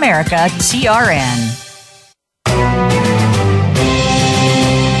VoiceAmericaTRN.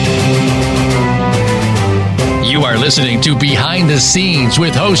 You are listening to Behind the Scenes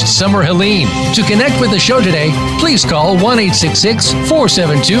with host Summer Helene. To connect with the show today, please call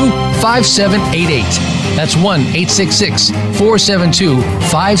 1-866-472-5788. That's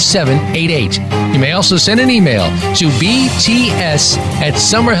 1-866-472-5788. You may also send an email to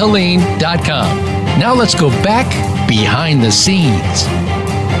bts@summerhelene.com. Now let's go back behind the scenes.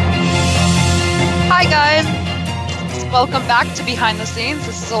 Hi, guys. Welcome back to Behind the Scenes.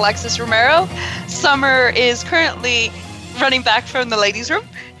 This is Alexis Romero. Summer is currently running back from the ladies' room.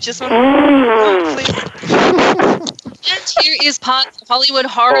 Just want And here is part of the Hollywood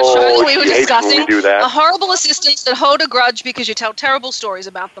horror show that we were discussing. A horrible assistants that hold a grudge because you tell terrible stories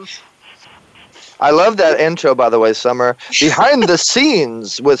about them. I love that intro, by the way, Summer. Behind the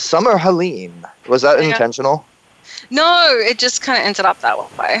Scenes with Summer Helene. Was that intentional? No, it just kind of ended up that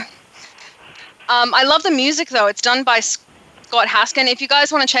way. I love the music, though. It's done by Scott Haskin. If you guys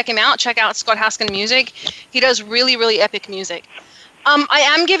want to check him out, check out Scott Haskin Music. He does really, really epic music. I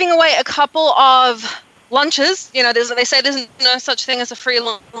am giving away a couple of lunches. You know, they say there's no such thing as a free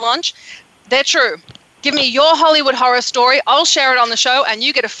lunch. They're true. Give me your Hollywood horror story. I'll share it on the show, and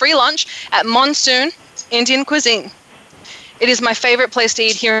you get a free lunch at Monsoon Indian Cuisine. It is my favorite place to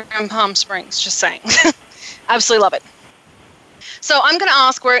eat here in Palm Springs, just saying. Absolutely love it. So I'm going to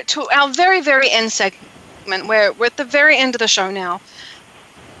ask, we're to our very, very end segment. We're at the very end of the show now.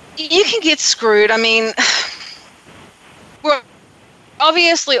 You can get screwed. I mean, we're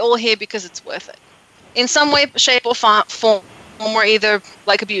obviously all here because it's worth it. In some way, shape, or form, we're either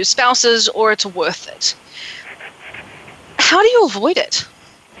like abused spouses or it's worth it. How do you avoid it?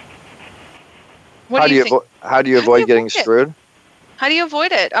 How do you avoid getting screwed? How do you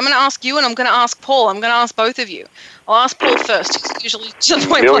avoid it? I'm going to ask you, and I'm going to ask Paul. I'm going to ask both of you. I'll ask Paul first. It's usually to the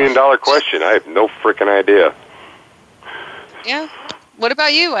point. $1 million question. I have no freaking idea. Yeah. What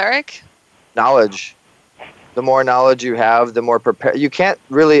about you, Eric? Knowledge. The more knowledge you have, the more prepared. You can't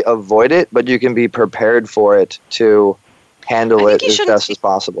really avoid it, but you can be prepared for it to handle it as best as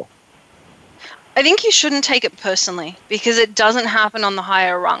possible. I think you shouldn't take it personally because it doesn't happen on the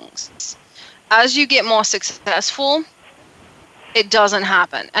higher rungs. As you get more successful, it doesn't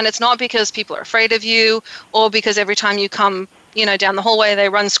happen. And it's not because people are afraid of you or because every time you come, down the hallway, they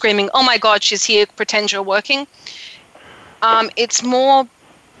run screaming, "Oh my God, she's here, pretend you're working." It's more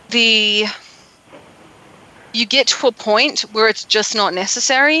you get to a point where it's just not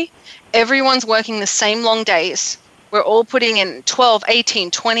necessary. Everyone's working the same long days. We're all putting in 12,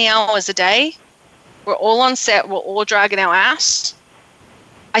 18, 20 hours a day. We're all on set. We're all dragging our ass.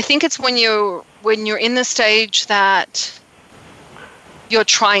 I think it's when you're in the stage that you're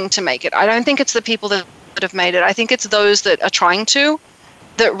trying to make it. I don't think it's the people that have made it. I think it's those that are trying to,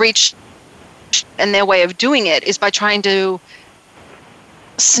 that reach, and their way of doing it is by trying to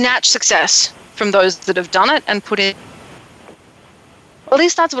snatch success from those that have done it and put it. At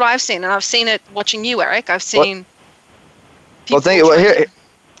least that's what I've seen, and I've seen it watching you, Eric. I've seen. Well, thank you. Well,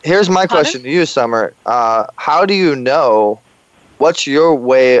 here's my question to you, Summer. How do you know? What's your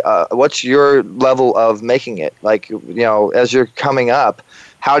way? What's your level of making it? Like, you know, as you're coming up,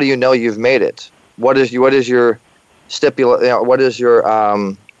 how do you know you've made it? What is your what is your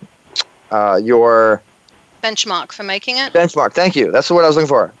benchmark for making it? Benchmark. Thank you. That's the word I was looking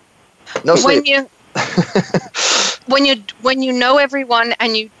for. No sleep. When you know everyone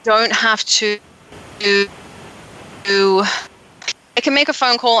and you don't have to I can make a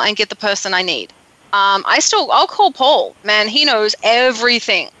phone call and get the person I need. I'll call Paul. Man, he knows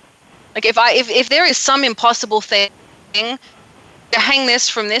everything. Like if there is some impossible thing to hang this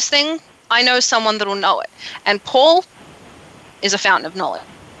from this thing, I know someone that'll know it. And Paul is a fountain of knowledge.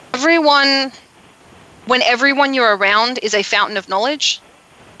 When everyone you're around is a fountain of knowledge,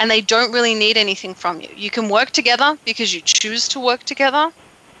 and they don't really need anything from you. You can work together because you choose to work together,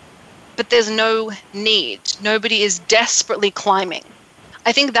 but there's no need. Nobody is desperately climbing.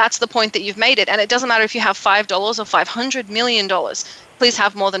 I think that's the point that you've made it. And it doesn't matter if you have $5 or $500 million. Please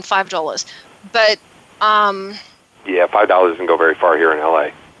have more than $5. But yeah, $5 doesn't go very far here in LA.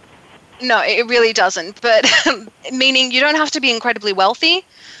 No, it really doesn't. But meaning you don't have to be incredibly wealthy.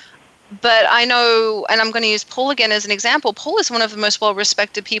 But I know, and I'm going to use Paul again as an example. Paul is one of the most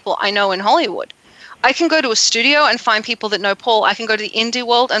well-respected people I know in Hollywood. I can go to a studio and find people that know Paul. I can go to the indie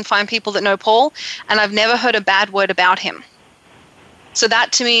world and find people that know Paul, and I've never heard a bad word about him. So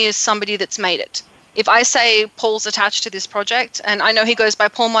that to me is somebody that's made it. If I say Paul's attached to this project, and I know he goes by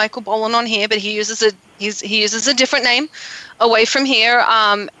Paul Michael Boland on here, but he uses a different name away from here,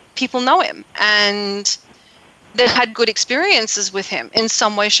 people know him. And they've had good experiences with him in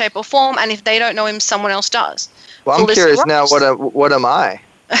some way, shape, or form, and if they don't know him, someone else does. Well, I'm curious now, what am I?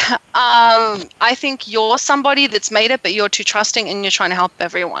 I think you're somebody that's made it, but you're too trusting and you're trying to help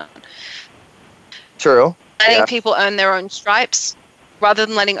everyone. True. Letting people earn their own stripes. Rather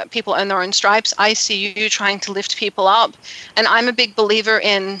than letting people earn their own stripes, I see you trying to lift people up. And I'm a big believer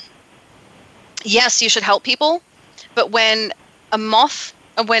in, yes, you should help people, but when a moth,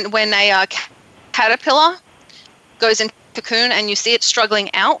 when a caterpillar goes into cocoon and you see it struggling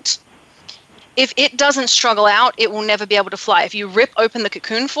out, if it doesn't struggle out, it will never be able to fly. If you rip open the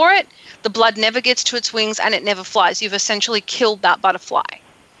cocoon for it, the blood never gets to its wings and it never flies. You've essentially killed that butterfly.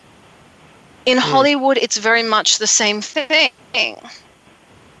 In Hollywood, it's very much the same thing.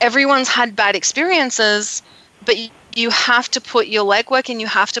 Everyone's had bad experiences, but you have to put your legwork in, you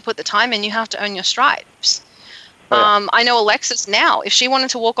have to put the time in, you have to earn your stripes. I know Alexis now, if she wanted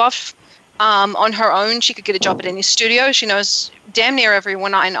to walk off on her own, she could get a job at any studio. She knows damn near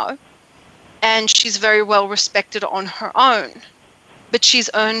everyone I know. And she's very well respected on her own. But she's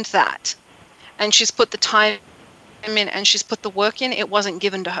earned that. And she's put the time in and she's put the work in. It wasn't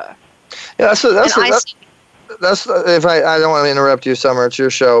given to her. Yeah, that's if I don't want to interrupt you, Summer, it's your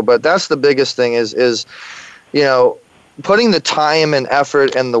show, but that's the biggest thing is you know, putting the time and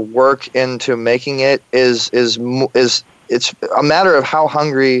effort and the work into making it is it's a matter of how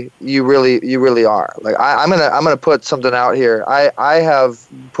hungry you really are. Like I'm gonna put something out here. I have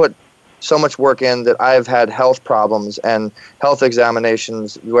put so much work in that I've had health problems and health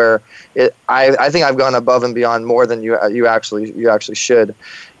examinations where I think I've gone above and beyond more than you actually should.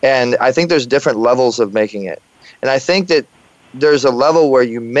 And I think there's different levels of making it. And I think that there's a level where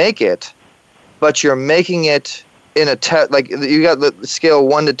you make it, but you're making it in a like you got the scale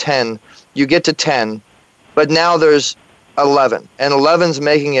 1 to 10, you get to 10, but now there's 11, and 11's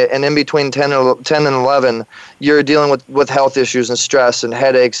making it, and in between 10 and 11, you're dealing with health issues and stress and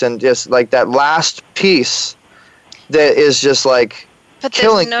headaches and just like that last piece that is just like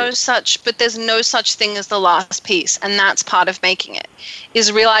killing. But there's no such thing as the last piece, and that's part of making it,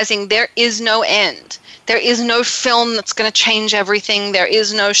 is realizing there is no end. There is no film that's going to change everything. There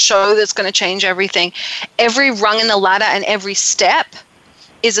is no show that's going to change everything. Every rung in the ladder and every step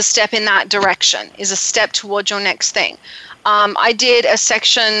is a step in that direction, is a step towards your next thing. I did a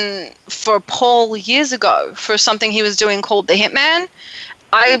section for Paul years ago for something he was doing called The Hitman.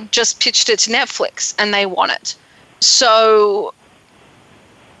 I just pitched it to Netflix and they want it. So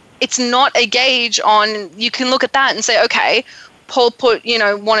it's not a gauge on, you can look at that and say, okay, Paul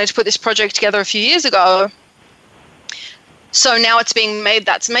wanted to put this project together a few years ago, so now it's being made,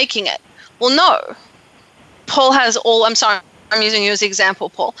 that's making it. Well, no. Paul has I'm using you as an example,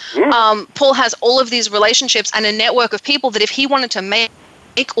 Paul. Paul has all of these relationships and a network of people that if he wanted to make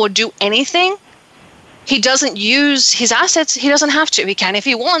or do anything, he doesn't use his assets. He doesn't have to. He can if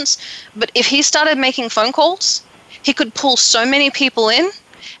he wants. But if he started making phone calls, he could pull so many people in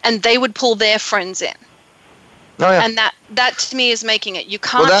and they would pull their friends in. Oh, yeah. And that to me is making it. You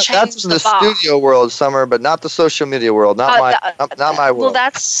can't change that's the the bar. studio world, Summer, but not the social media world. Not my world. Well,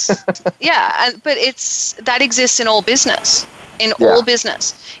 that's but that exists in all business. All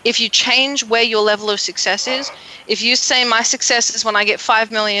business. If you change where your level of success is, if you say my success is when I get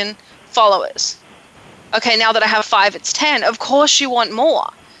 5 million followers. Okay, now that I have 5, it's 10. Of course you want more.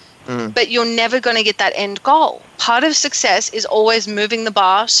 But you're never going to get that end goal. Part of success is always moving the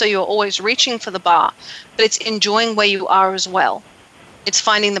bar, so you're always reaching for the bar, but it's enjoying where you are as well. It's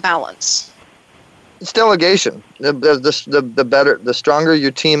finding the balance. It's delegation. The better, the stronger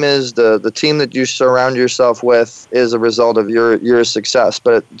your team is, the team that you surround yourself with is a result of your success.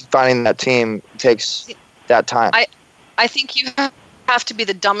 But finding that team takes that time. I think you have to be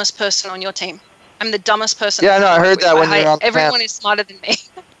the dumbest person on your team. I'm the dumbest person. Yeah, no, I heard that when you were on the everyone panel. is smarter than me.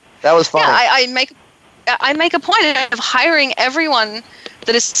 That was fun. Yeah, I make a point of hiring everyone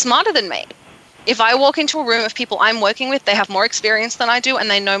that is smarter than me. If I walk into a room of people I'm working with, they have more experience than I do, and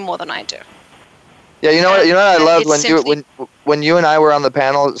they know more than I do. Yeah, you know what I loved when you and I were on the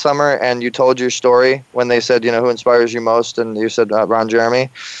panel, Summer, and you told your story when they said, who inspires you most, and you said Ron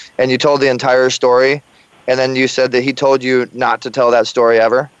Jeremy, and you told the entire story, and then you said that he told you not to tell that story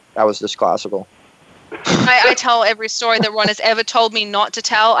ever. That was just classical. I tell every story that Ron has ever told me not to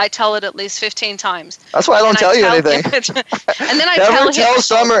tell. I tell it at least 15 times. That's why I don't tell you anything. And then I never tell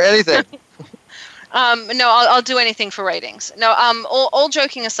Summer anything. No, I'll do anything for ratings. No, all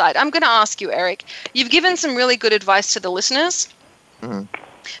joking aside, I'm going to ask you, Eric. You've given some really good advice to the listeners. Mm-hmm.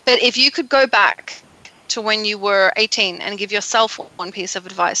 But if you could go back to when you were 18 and give yourself one piece of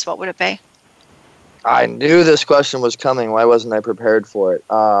advice, what would it be? I knew this question was coming. Why wasn't I prepared for it?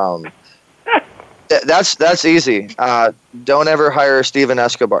 That's easy. Don't ever hire Steven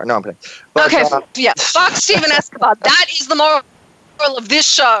Escobar. No, I'm kidding. But, okay, fuck Steven Escobar. That is the moral of this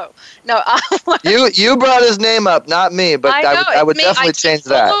show. No, you brought his name up, not me. But I would definitely change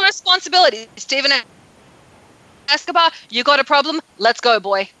that. Full responsibility, Steven Escobar. You got a problem? Let's go,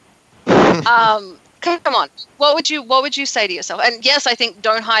 boy. Come on. What would you say to yourself? And yes, I think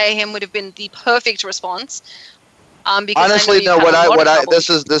don't hire him would have been the perfect response. Honestly, no.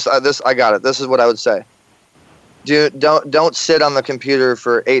 I got it. This is what I would say. Don't sit on the computer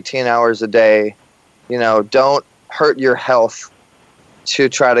for 18 hours a day. Don't hurt your health to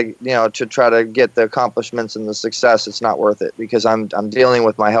try to get the accomplishments and the success. It's not worth it because I'm dealing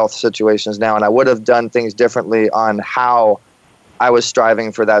with my health situations now, and I would have done things differently on how I was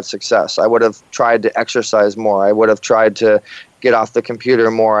striving for that success. I would have tried to exercise more. I would have tried to get off the computer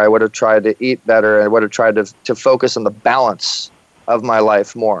more. I would have tried to eat better. I would have tried to focus on the balance of my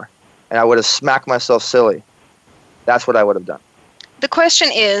life more. And I would have smacked myself silly. That's what I would have done. The question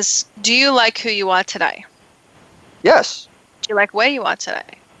is, do you like who you are today? Yes. Do you like where you are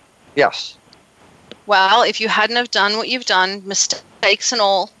today? Yes. Well, if you hadn't have done what you've done, mistakes and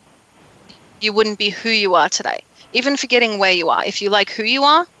all, you wouldn't be who you are today. Even forgetting where you are. If you like who you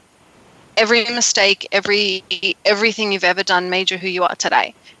are, every mistake, everything you've ever done made you who you are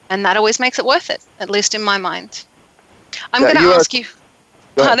today. And that always makes it worth it, at least in my mind. I'm going to ask you.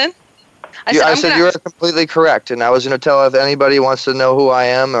 Pardon? I said you are completely correct. And I was going to tell if anybody wants to know who I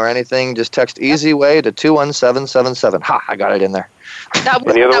am or anything, just text Easy Way to 21777. Ha, I got it in there. That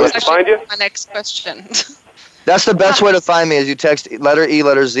was actually my next question. That's the best way to find me is you text letter E,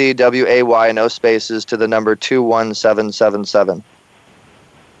 letter Z, WAY, no spaces, to the number 21777.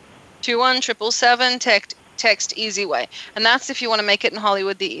 21777, text Easy Way. And that's if you want to make it in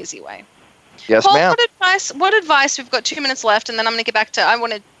Hollywood the easy way. Yes, Paul, ma'am. What advice, we've got 2 minutes left, and then I'm going to get back to, I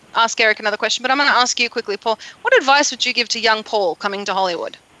want to ask Eric another question, but I'm going to ask you quickly, Paul. What advice would you give to young Paul coming to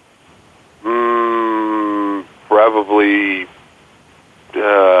Hollywood? Probably,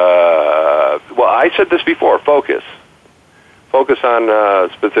 well, I said this before, focus. Focus on a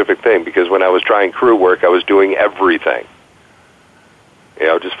specific thing, because when I was trying crew work, I was doing everything.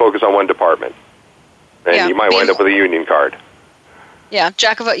 Just focus on one department, and you might wind up with a union card. Yeah,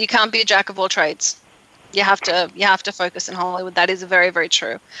 you can't be a jack of all trades. You have to focus in Hollywood. That is very, very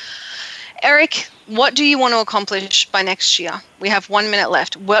true. Eric, what do you want to accomplish by next year? We have 1 minute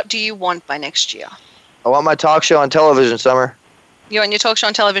left. What do you want by next year? I want my talk show on television, Summer. You want your talk show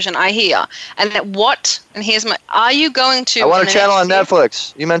on television, I hear. And are you going to... I want a channel on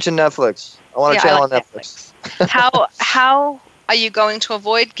Netflix. You mentioned Netflix. I want a channel on Netflix. How are you going to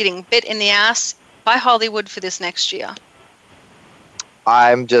avoid getting bit in the ass by Hollywood for this next year?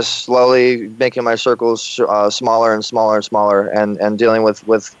 I'm just slowly making my circles smaller and smaller and smaller and dealing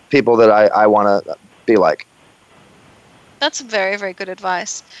with people that I want to be like. That's very, very good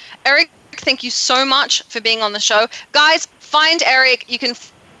advice. Eric, thank you so much for being on the show. Guys, find Eric. You can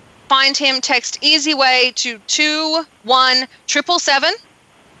find him. Text EasyWay to 21777.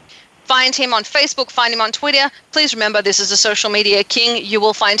 Find him on Facebook. Find him on Twitter. Please remember, this is a social media king. You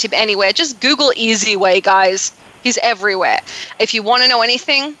will find him anywhere. Just Google EasyWay, guys. He's everywhere. If you want to know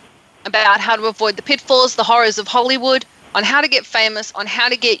anything about how to avoid the pitfalls, the horrors of Hollywood, on how to get famous, on how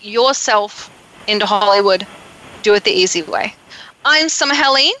to get yourself into Hollywood, do it the easy way. I'm Summer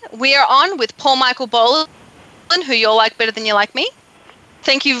Helene. We are on with Paul Michael Boland, who you'll like better than you like me.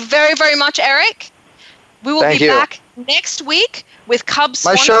 Thank you very, very much, Eric. We will be back next week with Cubs.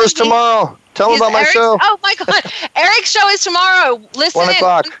 My show's tomorrow. Tell them about my show. Oh, my God. Eric's show is tomorrow. Listen 1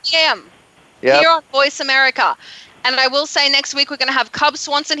 o'clock. 1 p.m. Here on Voice America. And I will say next week we're going to have Cub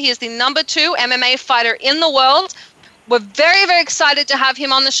Swanson. He is the number 2 MMA fighter in the world. We're very, very excited to have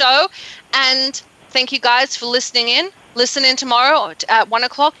him on the show. And thank you guys for listening in. Listen in tomorrow at 1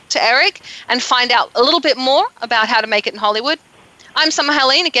 o'clock to Eric and find out a little bit more about how to make it in Hollywood. I'm Summer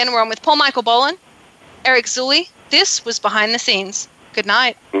Helene. Again, we're on with Paul Michael Boland, Eric Zuley. This was Behind the Scenes. Good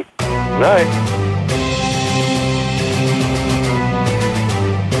night. Good night.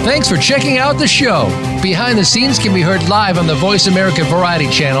 Thanks for checking out the show. Behind the Scenes can be heard live on the Voice America Variety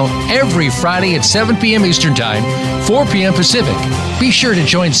Channel every Friday at 7 p.m. Eastern Time, 4 p.m. Pacific. Be sure to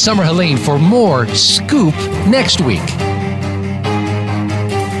join Summer Helene for more Scoop next week.